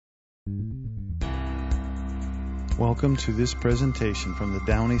Welcome to this presentation from the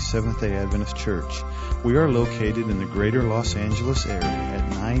Downey Seventh-day Adventist Church. We are located in the greater Los Angeles area at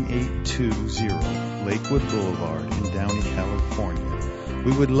 9820 Lakewood Boulevard in Downey, California.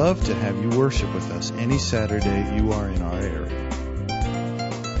 We would love to have you worship with us any Saturday you are in our area.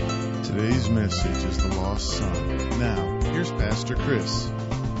 Today's message is the lost son. Now, here's Pastor Chris.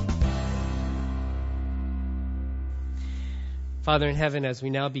 Father in heaven, as we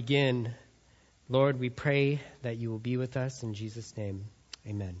now begin, Lord, we pray that you will be with us in Jesus' name.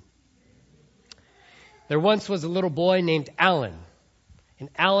 Amen. There once was a little boy named Alan, and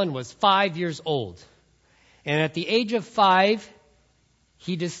Alan was 5 years old. And at the age of 5,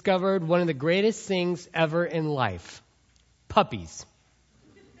 he discovered one of the greatest things ever in life, puppies.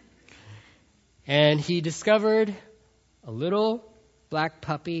 And he discovered a little black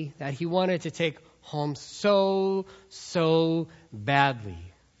puppy that he wanted to take home so badly.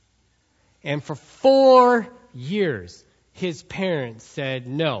 And for 4 years, his parents said,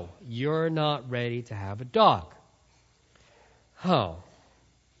 no, you're not ready to have a dog. Oh.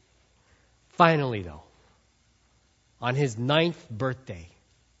 Finally, though, on his 9th birthday,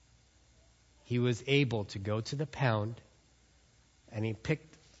 he was able to go to the pound and he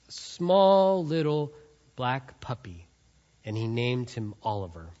picked a small little black puppy and he named him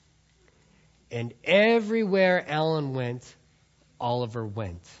Oliver. And everywhere Alan went, Oliver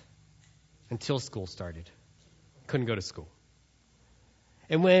went. Until school started. Couldn't go to school.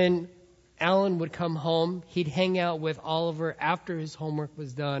 And when Alan would come home, he'd hang out with Oliver after his homework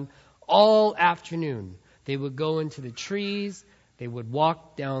was done all afternoon. They would go into the trees. They would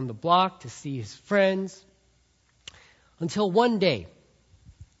walk down the block to see his friends. Until one day,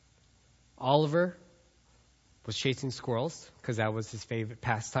 Oliver was chasing squirrels because that was his favorite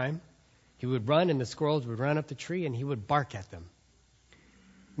pastime. He would run and the squirrels would run up the tree and he would bark at them.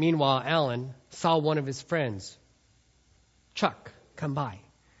 Meanwhile, Alan saw one of his friends, Chuck, come by.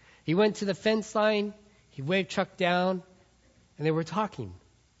 He went to the fence line, he waved Chuck down, and they were talking.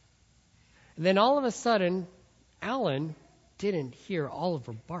 And then all of a sudden, Alan didn't hear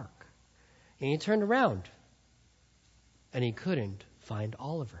Oliver bark. And he turned around, and he couldn't find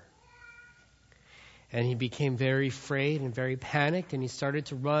Oliver. And he became very afraid and very panicked, and he started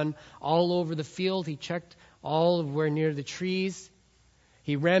to run all over the field. He checked all over near the trees.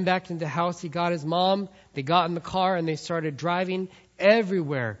 He ran back into the house. He got his mom. They got in the car and they started driving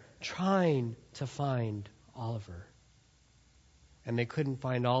everywhere trying to find Oliver. And they couldn't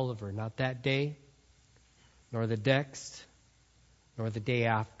find Oliver, not that day, nor the next, nor the day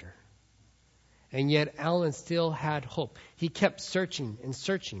after. And yet Alan still had hope. He kept searching and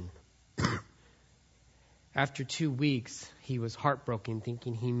searching. After 2 weeks, he was heartbroken,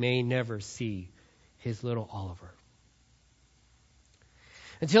 thinking he may never see his little Oliver.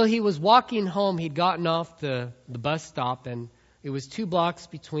 Until he was walking home, he'd gotten off the bus stop, and it was 2 blocks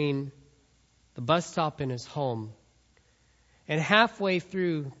between the bus stop and his home. And halfway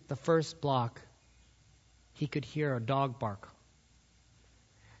through the first block, he could hear a dog bark.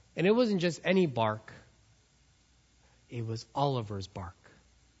 And it wasn't just any bark. It was Oliver's bark.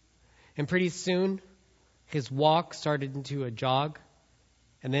 And pretty soon, his walk started into a jog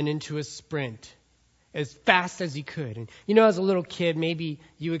and then into a sprint. As fast as he could. And you know, as a little kid, maybe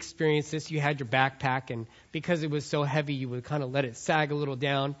you experienced this. You had your backpack, and because it was so heavy, you would kind of let it sag a little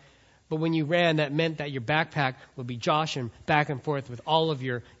down. But when you ran, that meant that your backpack would be joshing back and forth with all of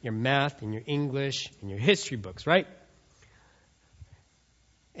your math and your English and your history books, right?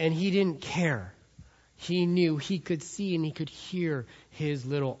 And he didn't care. He knew, he could see and he could hear his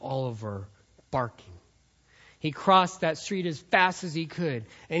little Oliver barking. He crossed that street as fast as he could.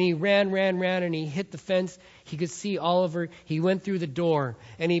 And he ran, and he hit the fence. He could see Oliver. He went through the door,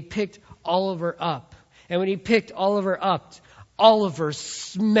 and he picked Oliver up. And when he picked Oliver up, Oliver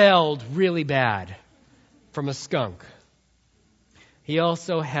smelled really bad from a skunk. He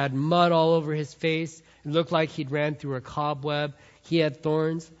also had mud all over his face. It looked like he'd ran through a cobweb. He had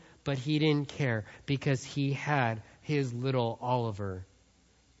thorns, but he didn't care because he had his little Oliver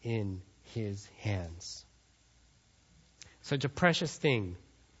in his hands. Such a precious thing,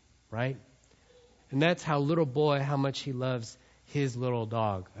 right? And that's how little boy, how much he loves his little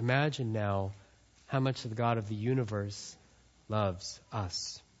dog. Imagine now how much the God of the universe loves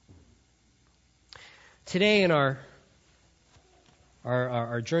us. Today in our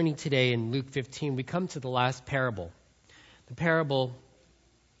journey today in Luke 15, we come to the last parable. The parable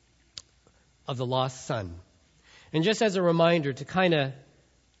of the lost son. And just as a reminder to kind of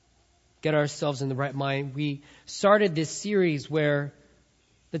get ourselves in the right mind, we started this series where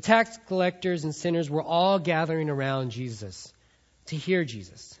the tax collectors and sinners were all gathering around Jesus to hear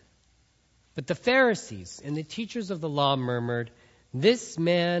Jesus. But the Pharisees and the teachers of the law murmured, "This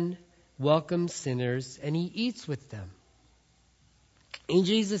man welcomes sinners and he eats with them." And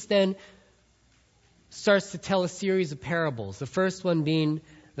Jesus then starts to tell a series of parables. The first one being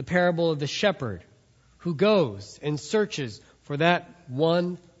the parable of the shepherd who goes and searches for that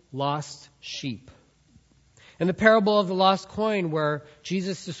one lost sheep. And the parable of the lost coin, where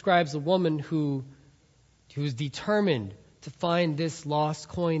Jesus describes a woman who is determined to find this lost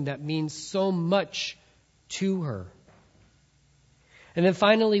coin that means so much to her. And then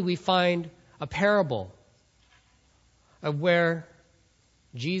finally we find a parable of where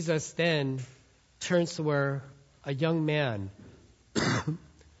Jesus then turns to where a young man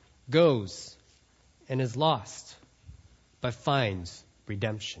goes and is lost, but finds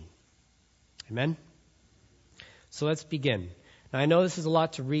redemption. Amen? So let's begin. Now I know this is a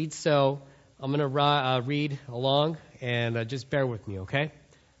lot to read, so I'm going to read along, and just bear with me, okay?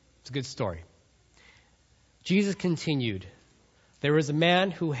 It's a good story. Jesus continued, "There was a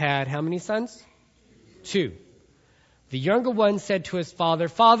man who had how many sons? 2. The younger one said to his father,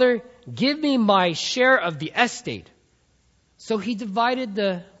 'Father, give me my share of the estate.' So he divided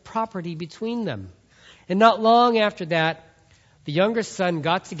the property between them. And not long after that, the younger son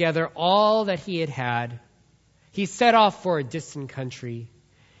got together all that he had. He set off for a distant country,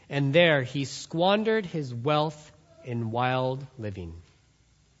 and there he squandered his wealth in wild living.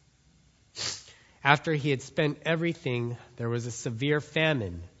 After he had spent everything, there was a severe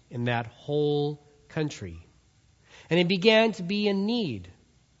famine in that whole country, and he began to be in need.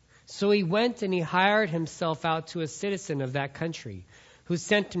 So he went and he hired himself out to a citizen of that country, who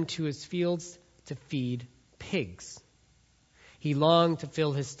sent him to his fields to feed pigs. He longed to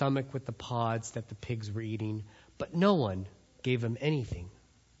fill his stomach with the pods that the pigs were eating, but no one gave him anything.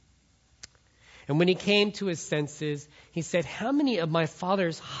 And when he came to his senses, he said, 'How many of my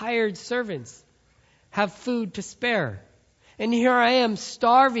father's hired servants have food to spare? And here I am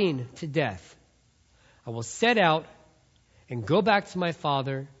starving to death. I will set out and go back to my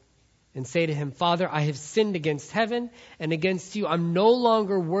father and say to him, Father, I have sinned against heaven and against you. I'm no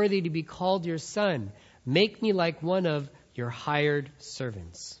longer worthy to be called your son. Make me like one of your hired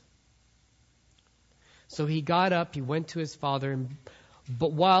servants.' So he got up, he went to his father,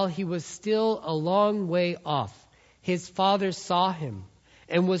 but while he was still a long way off, his father saw him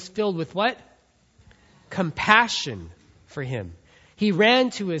and was filled with what? Compassion for him. He ran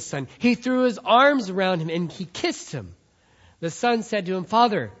to his son. He threw his arms around him and he kissed him. The son said to him,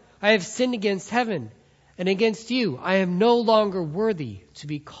 Father, I have sinned against heaven and against you. I am no longer worthy to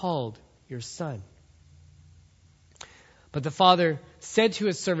be called your son. But the father said to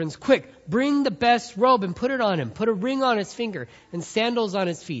his servants, Quick, bring the best robe and put it on him. Put a ring on his finger and sandals on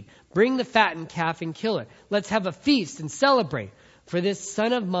his feet. Bring the fattened calf and kill it. Let's have a feast and celebrate. For this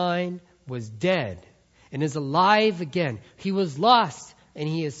son of mine was dead and is alive again. He was lost and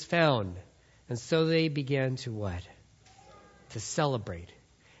he is found. And so they began to what? To celebrate.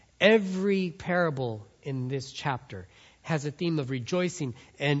 Every parable in this chapter has a theme of rejoicing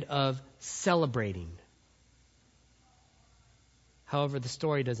and of celebrating. However, the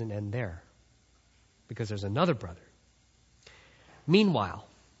story doesn't end there, because there's another brother. Meanwhile,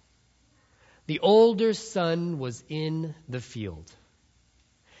 the older son was in the field.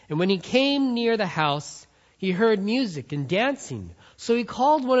 And when he came near the house, he heard music and dancing. So he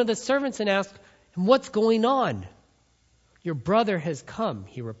called one of the servants and asked, What's going on? Your brother has come,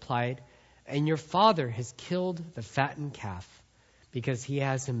 he replied, and your father has killed the fattened calf, because he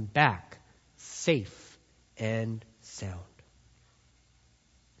has him back, safe and sound.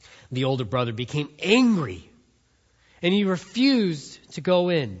 The older brother became angry, and he refused to go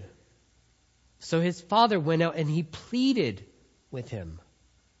in. So his father went out and he pleaded with him.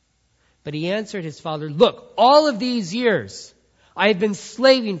 But he answered his father, Look, all of these years I have been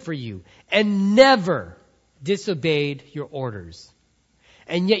slaving for you and never disobeyed your orders.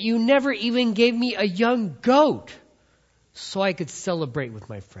 And yet you never even gave me a young goat so I could celebrate with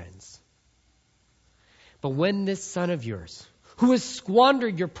my friends. But when this son of yours, who has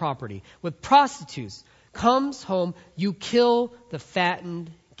squandered your property with prostitutes, comes home, you kill the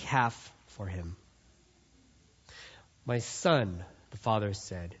fattened calf for him. My son, the father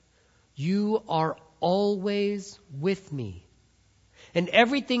said, you are always with me, and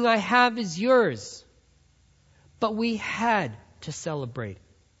everything I have is yours. But we had to celebrate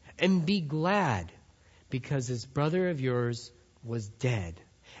and be glad, because this brother of yours was dead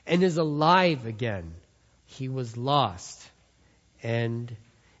and is alive again. He was lost and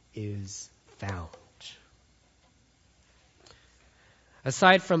is found.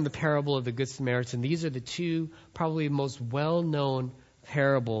 Aside from the parable of the Good Samaritan, these are the two probably most well-known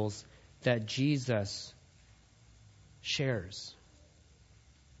parables that Jesus shares.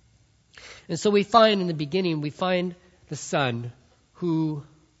 And so we find in the beginning, we find the son who,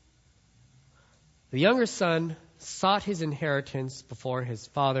 the younger son, sought his inheritance before his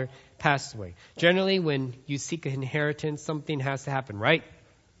father passed away. Generally, when you seek an inheritance, something has to happen, right?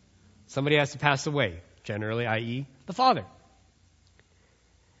 Somebody has to pass away, generally, i.e., the father.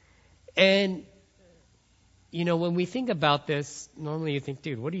 And, when we think about this, normally you think,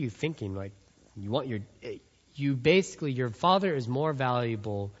 dude, what are you thinking? Like, your father is more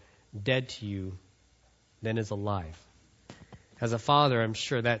valuable dead to you than is alive. As a father, I'm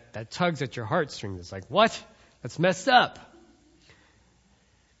sure that tugs at your heartstrings. It's like, what? That's messed up.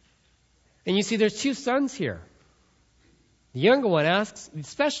 And you see, there's two sons here. The younger one asks,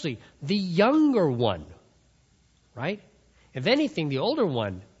 especially the younger one, right? If anything, the older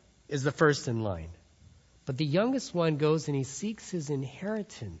one is the first in line. But the youngest one goes and he seeks his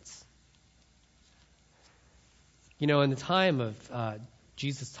inheritance. In the time of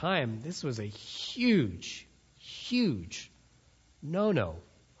Jesus' time, this was a huge, huge no-no.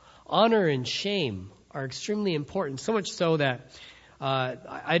 Honor and shame are extremely important, so much so that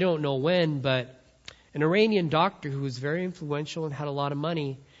I don't know when, but an Iranian doctor who was very influential and had a lot of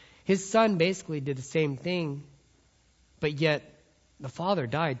money, his son basically did the same thing, but yet the father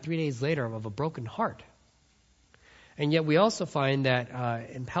died 3 days later of a broken heart. And yet we also find that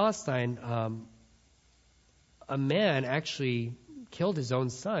in Palestine, a man actually killed his own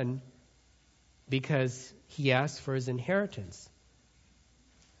son because he asked for his inheritance.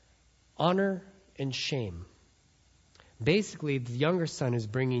 Honor and shame. Basically, the younger son is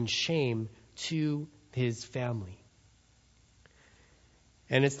bringing shame to his family.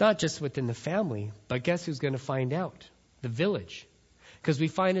 And it's not just within the family, but guess who's going to find out? The village. Because we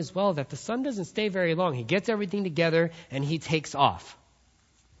find as well that the son doesn't stay very long. He gets everything together and he takes off.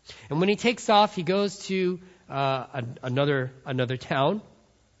 And when he takes off, he goes to another town.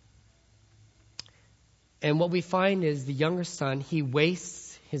 And what we find is the younger son, he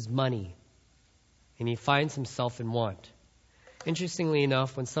wastes his money. And he finds himself in want. Interestingly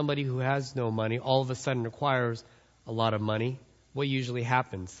enough, when somebody who has no money all of a sudden acquires a lot of money, what usually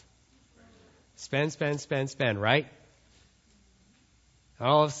happens? Spend, right? And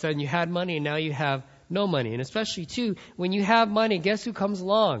all of a sudden you had money and now you have no money. And especially too, when you have money, guess who comes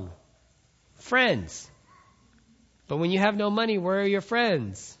along? Friends. But when you have no money, where are your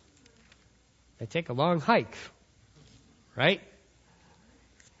friends? They take a long hike, right?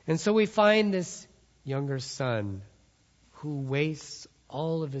 And so we find this younger son who wastes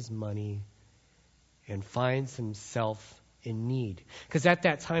all of his money and finds himself in need. Because at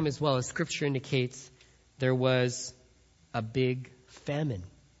that time as well, as Scripture indicates, there was a big famine.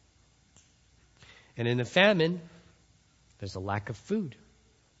 And in a famine, there's a lack of food.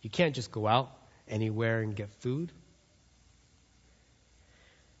 You can't just go out anywhere and get food.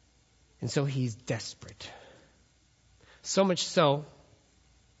 And so he's desperate. So much so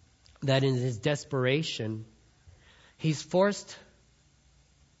that in his desperation, he's forced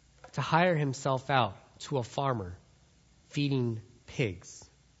to hire himself out to a farmer feeding pigs.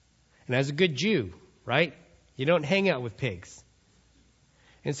 And as a good Jew, right? You don't hang out with pigs.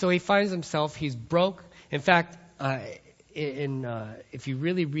 And so he finds himself, he's broke. In fact, if you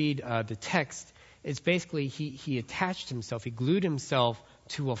really read the text, it's basically he attached himself, he glued himself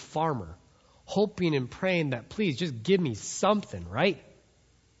to a farmer, hoping and praying that, please, just give me something, right?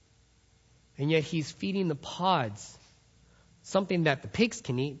 And yet he's feeding the pods, something that the pigs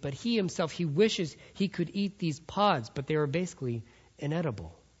can eat, but he himself, he wishes he could eat these pods, but they were basically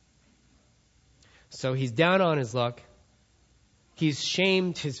inedible. So he's down on his luck. He's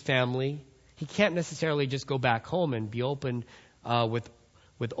shamed his family. He can't necessarily just go back home and be open with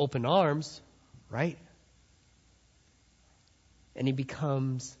open arms, right? And he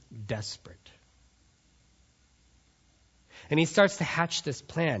becomes desperate. And he starts to hatch this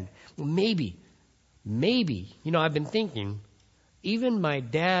plan. Well, maybe, I've been thinking, even my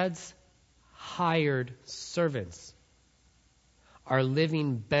dad's hired servants are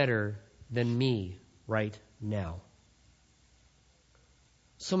living better than me right now.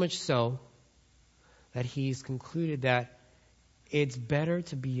 So much so that he's concluded that it's better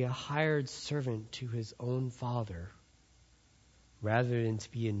to be a hired servant to his own father rather than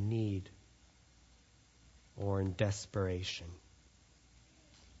to be in need or in desperation.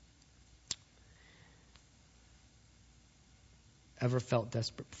 Ever felt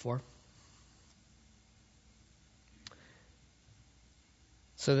desperate before?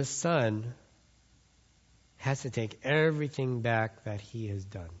 So the son has to take everything back that he has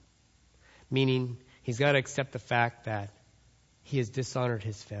done. Meaning, he's got to accept the fact that he has dishonored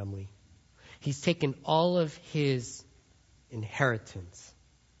his family. He's taken all of his inheritance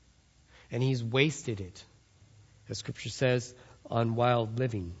and he's wasted it, as Scripture says, on wild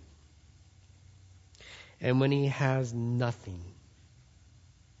living. And when he has nothing,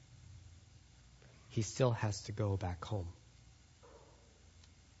 he still has to go back home.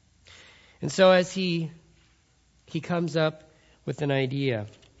 And so as he comes up with an idea,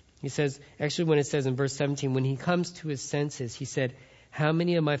 he says, actually when it says in verse 17, when he comes to his senses, he said, how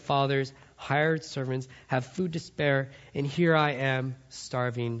many of my father's hired servants have food to spare, and here I am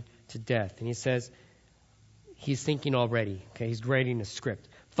starving to death? And he says, he's thinking already, okay, he's writing a script.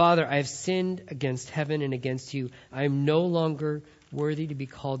 Father, I have sinned against heaven and against you. I am no longer worthy to be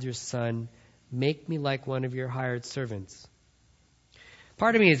called your son. Make me like one of your hired servants.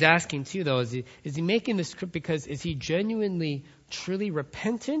 Part of me is asking too, though, is he making the script because is he genuinely, truly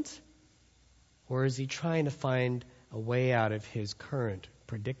repentant? Or is he trying to find a way out of his current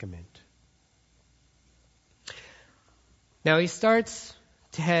predicament? Now he starts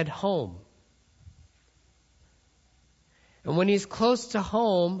to head home. And when he's close to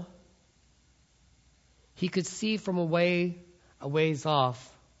home, he could see from a ways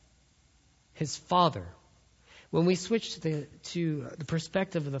off his father. When we switch to the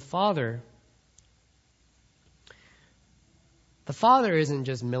perspective of the father isn't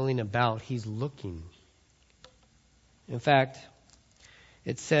just milling about, he's looking. In fact,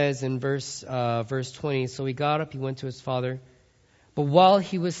 it says in verse 20, so he got up, he went to his father. But while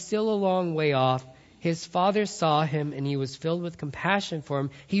he was still a long way off, his father saw him and he was filled with compassion for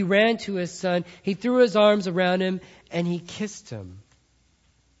him. He ran to his son, he threw his arms around him, and he kissed him.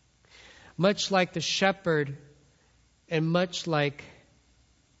 Much like the shepherd and much like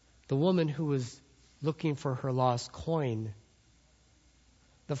the woman who was looking for her lost coin,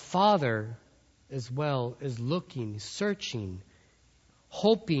 the father as well is looking, searching,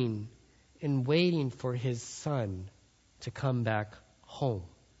 hoping, and waiting for his son to come back home.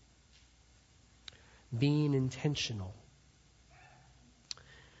 Being intentional.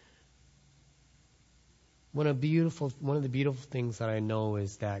 One of the beautiful things that I know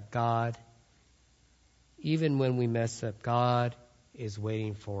is that God, even when we mess up, God is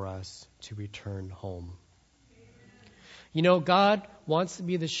waiting for us to return home. You know, God wants to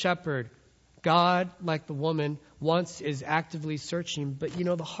be the shepherd. God, like the woman, is actively searching. But you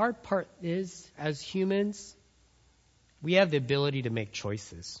know, the hard part is, as humans, we have the ability to make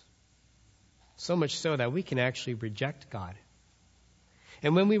choices. So much so that we can actually reject God.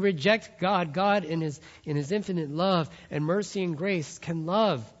 And when we reject God, God in His infinite love and mercy and grace can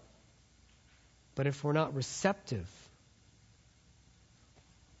love. But if we're not receptive,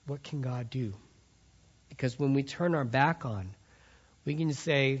 what can God do? Because when we turn our back on, we can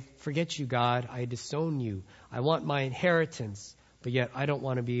say, forget you, God, I disown you. I want my inheritance, but yet I don't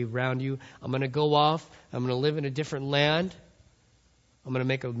want to be around you. I'm going to go off. I'm going to live in a different land. I'm going to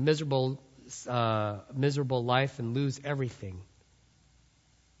make a miserable life and lose everything.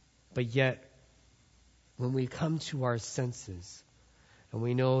 But yet, when we come to our senses, and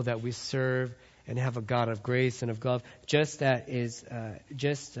we know that we serve and have a God of grace and of love, just as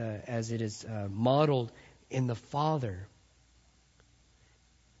it is modeled in the Father.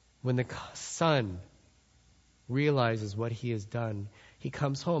 When the Son realizes what He has done, He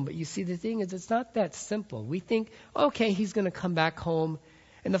comes home. But you see, the thing is, it's not that simple. We think, okay, He's going to come back home.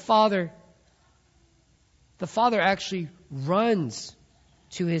 And the Father actually runs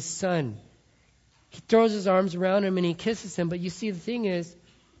to His Son. He throws His arms around Him and He kisses Him. But you see, the thing is,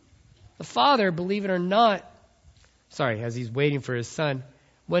 the Father, believe it or not, as He's waiting for His Son,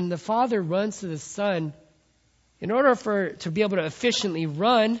 when the Father runs to the Son, in order to be able to efficiently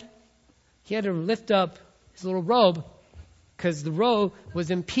run, He had to lift up His little robe because the robe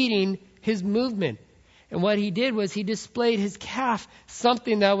was impeding His movement. And what He did was He displayed His calf,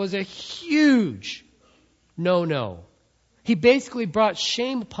 something that was a huge no. He basically brought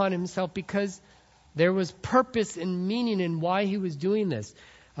shame upon Himself because there was purpose and meaning in why He was doing this.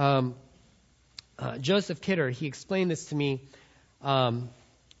 Joseph Kidder, he explained this to me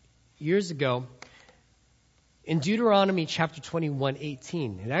years ago. In Deuteronomy chapter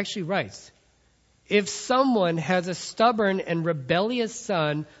 21:18, it actually writes, if someone has a stubborn and rebellious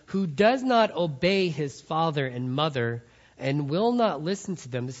son who does not obey his father and mother and will not listen to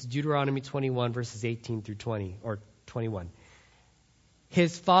them, this is Deuteronomy 21 verses 18 through 20, or 21.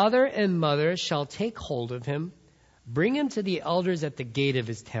 His father and mother shall take hold of him, bring him to the elders at the gate of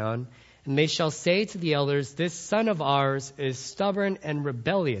his town, and they shall say to the elders, this son of ours is stubborn and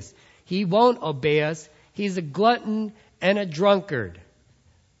rebellious. He won't obey us. He's a glutton and a drunkard.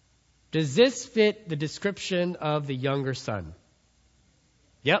 Does this fit the description of the younger son?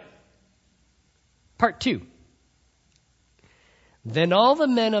 Yep. Part 2. Then all the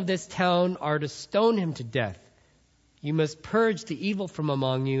men of this town are to stone him to death. You must purge the evil from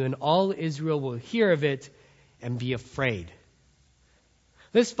among you, and all Israel will hear of it and be afraid.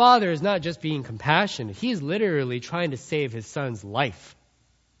 This father is not just being compassionate. He's literally trying to save his son's life.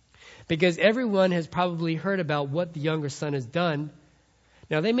 Because everyone has probably heard about what the younger son has done.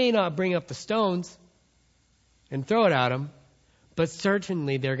 Now, they may not bring up the stones and throw it at him, but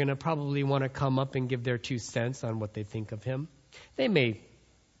certainly they're going to probably want to come up and give their 2 cents on what they think of him. They may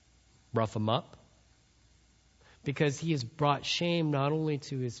rough him up because he has brought shame not only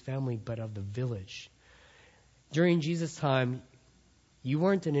to his family but of the village. During Jesus' time, you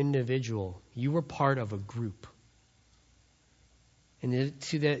weren't an individual. You were part of a group. And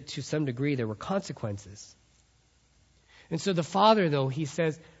to some degree, there were consequences. And so the father, though, he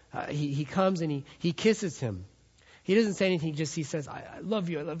says, he comes and he kisses him. He doesn't say anything, he says, I love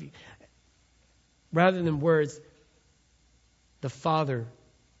you, I love you. Rather than words, the father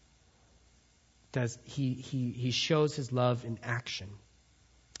does, he shows his love in action.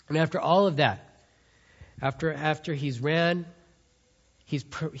 And after all of that, after he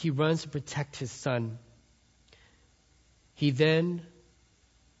runs to protect his son, he then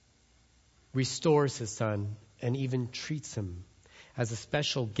restores his son and even treats him as a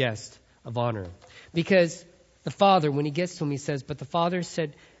special guest of honor. Because the father, when he gets to him, he says, but the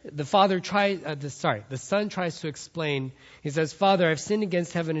son tries to explain. He says, Father, I've sinned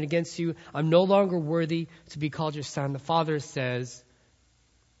against heaven and against you. I'm no longer worthy to be called your son. The father says,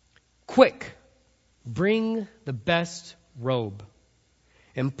 quick, bring the best robe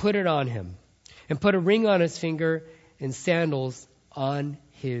and put it on him, and put a ring on his finger and sandals on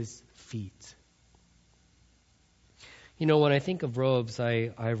his feet. You know, when I think of robes,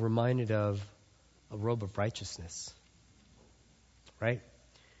 I'm reminded of a robe of righteousness, right?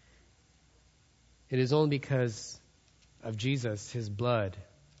 It is only because of Jesus, his blood,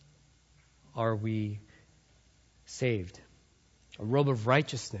 are we saved. A robe of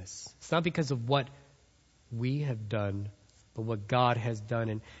righteousness. It's not because of what we have done, but what God has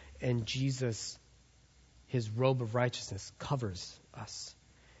done. And Jesus, his robe of righteousness, covers us.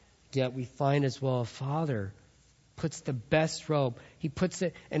 Yet we find as well a father puts the best robe. He puts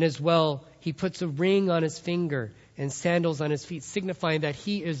it, and as well, he puts a ring on his finger and sandals on his feet, signifying that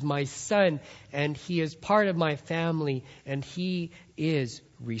he is my son and he is part of my family and he is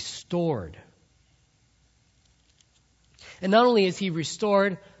restored. And not only is he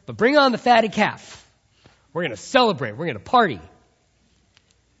restored, but bring on the fatted calf. We're going to celebrate. We're going to party.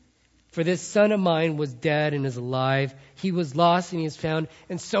 For this son of mine was dead and is alive. He was lost and he is found.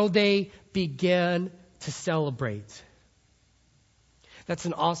 And so they began to celebrate. That's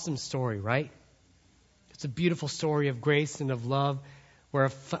an awesome story, right? It's a beautiful story of grace and of love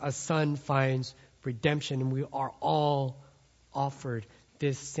where a son finds redemption, and we are all offered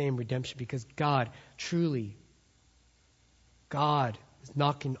this same redemption because God is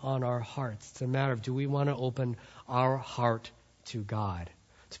knocking on our hearts. It's a matter of, do we want to open our heart to God?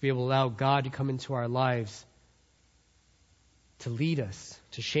 To be able to allow God to come into our lives, to lead us,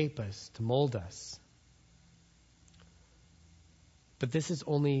 to shape us, to mold us. But this is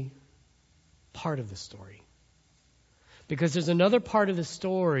only part of the story. Because there's another part of the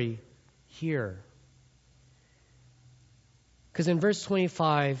story here. Because in verse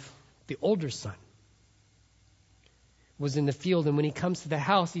 25, the older son was in the field, and when he comes to the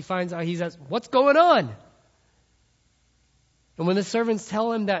house, he finds out, he says, what's going on? And when the servants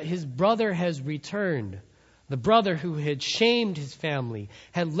tell him that his brother has returned, the brother who had shamed his family,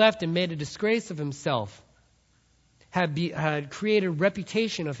 had left and made a disgrace of himself, had created a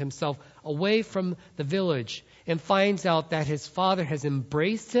reputation of himself away from the village, and finds out that his father has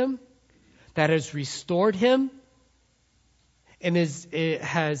embraced him, that has restored him, and has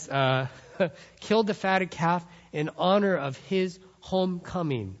killed the fatted calf in honor of his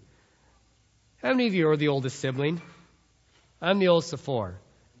homecoming. How many of you are the oldest sibling? I'm the oldest of 4.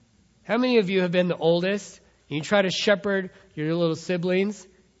 How many of you have been the oldest and you try to shepherd your little siblings?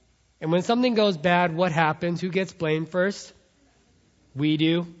 And when something goes bad, what happens? Who gets blamed first? We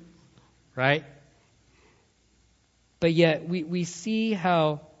do, right? But yet we see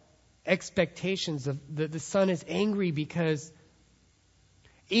how expectations of the son is angry because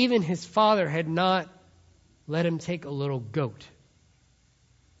even his father had not let him take a little goat.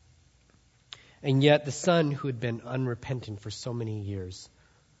 And yet the son who had been unrepentant for so many years,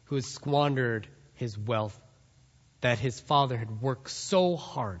 who had squandered his wealth that his father had worked so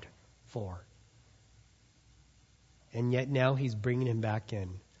hard for, and yet now he's bringing him back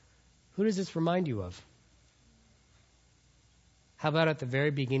in. Who does this remind you of? How about at the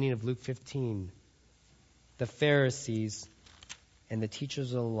very beginning of Luke 15, the Pharisees and the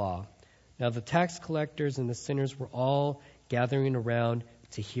teachers of the law. Now the tax collectors and the sinners were all gathering around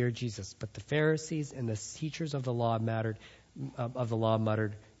to hear Jesus. But the Pharisees and the teachers of the law muttered,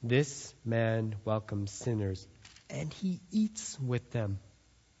 "This man welcomes sinners, and he eats with them."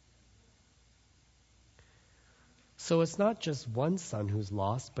 So it's not just one son who's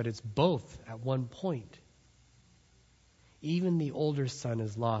lost, but it's both at one point. Even the older son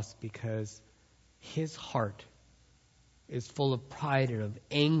is lost because his heart is full of pride and of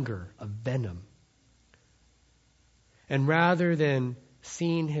anger, of venom. And rather than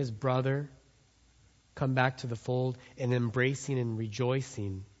seeing his brother come back to the fold and embracing and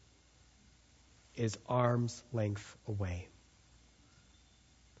rejoicing, is arm's length away.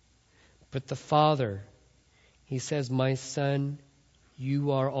 But the father, he says, "My son,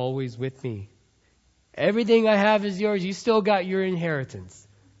 you are always with me. Everything I have is yours. You still got your inheritance.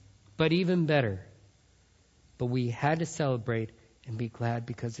 But even better. But we had to celebrate and be glad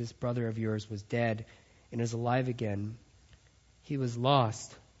because this brother of yours was dead and is alive again. He was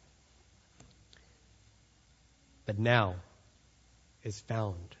lost, but now is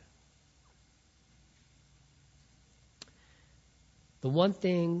found." The one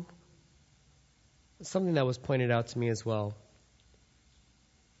thing, something that was pointed out to me as well,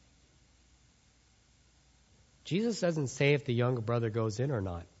 Jesus doesn't say if the younger brother goes in or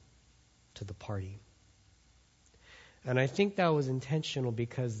not to the party. And I think that was intentional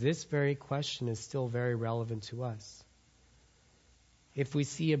because this very question is still very relevant to us. If we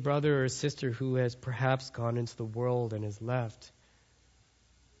see a brother or a sister who has perhaps gone into the world and is left,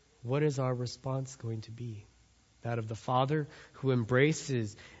 what is our response going to be? That of the father who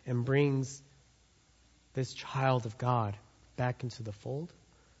embraces and brings this child of God back into the fold?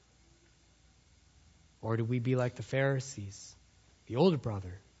 Or do we be like the Pharisees, the older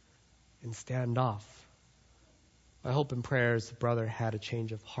brother, and stand off? My hope and prayer is the brother had a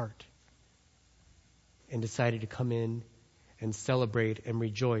change of heart and decided to come in and celebrate and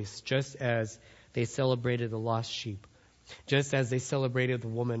rejoice, just as they celebrated the lost sheep, just as they celebrated the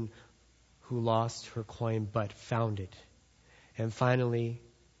woman who lost her coin but found it. And finally,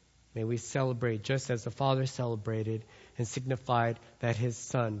 may we celebrate just as the Father celebrated and signified that his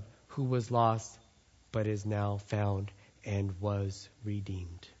Son, who was lost but is now found and was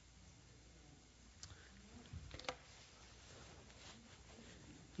redeemed.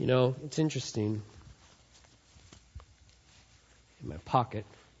 You know, it's interesting. In my pocket,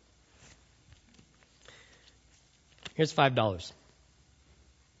 here's $5.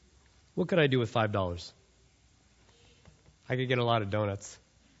 What could I do with $5? I could get a lot of donuts.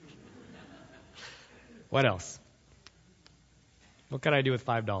 What else? What could I do with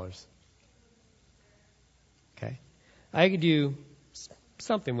 $5? Okay. I could do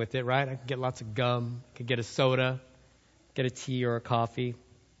something with it, right? I could get lots of gum. I could get a soda, get a tea or a coffee.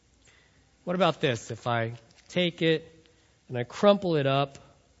 What about this? If I take it and I crumple it up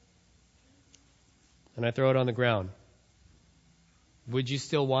and I throw it on the ground, would you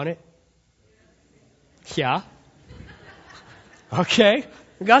still want it? Yeah. Okay.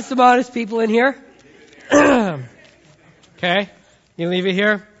 We got some honest people in here. Okay. You leave it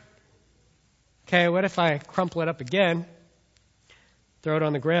here? Okay, what if I crumple it up again, throw it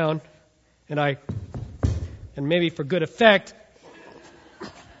on the ground, and maybe for good effect,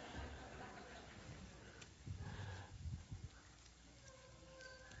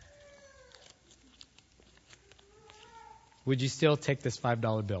 would you still take this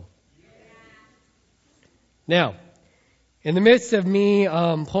 $5 bill? Now, in the midst of me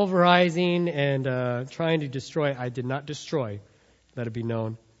pulverizing and trying to destroy, I did not destroy, let it be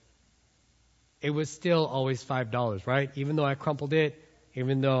known. It was still always $5, right? Even though I crumpled it,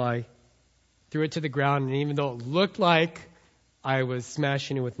 even though I threw it to the ground, and even though it looked like I was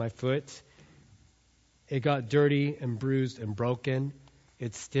smashing it with my foot, it got dirty and bruised and broken,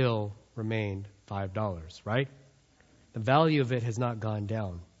 it still remained $5, right? The value of it has not gone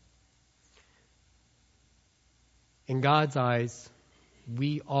down. In God's eyes,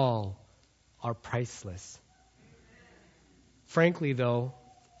 we all are priceless. Frankly, though,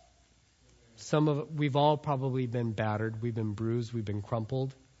 we've all probably been battered, we've been bruised, we've been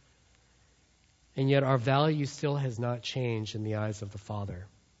crumpled, and yet our value still has not changed in the eyes of the Father.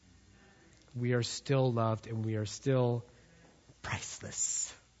 We are still loved and we are still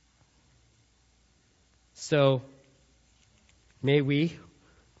priceless. So, may we,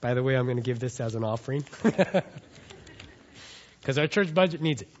 by the way, I'm going to give this as an offering, because our church budget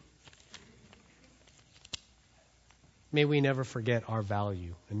needs it. May we never forget our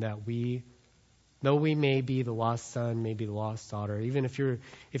value, and that though we may be the lost son, maybe the lost daughter, even if you're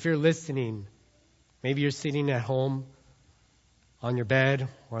listening Maybe you're sitting at home on your bed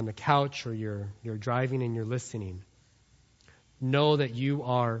or on the couch, or you're driving and you're listening. Know that you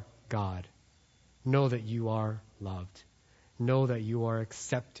are God. Know that you are loved. Know that you are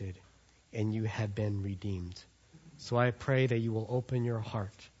accepted and you have been redeemed. So I pray that you will open your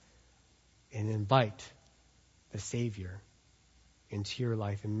heart and invite the Savior into your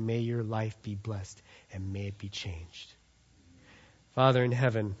life, and may your life be blessed and may it be changed. Father in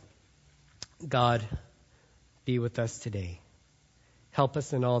heaven, God, be with us today. Help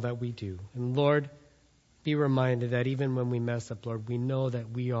us in all that we do. And Lord, be reminded that even when we mess up, Lord, we know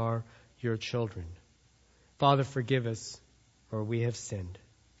that we are your children. Father, forgive us, for we have sinned.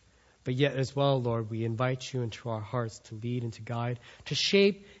 But yet as well, Lord, we invite you into our hearts to lead and to guide, to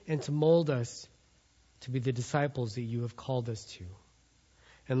shape and to mold us to be the disciples that you have called us to.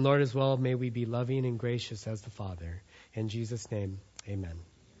 And Lord, as well, may we be loving and gracious as the Father. In Jesus' name, amen.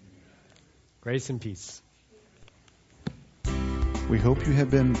 Grace and peace. We hope you have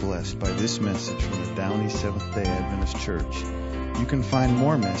been blessed by this message from the Downey Seventh-day Adventist Church. You can find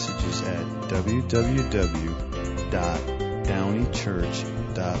more messages at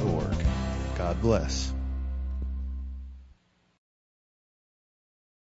www.downeychurch.org. God bless.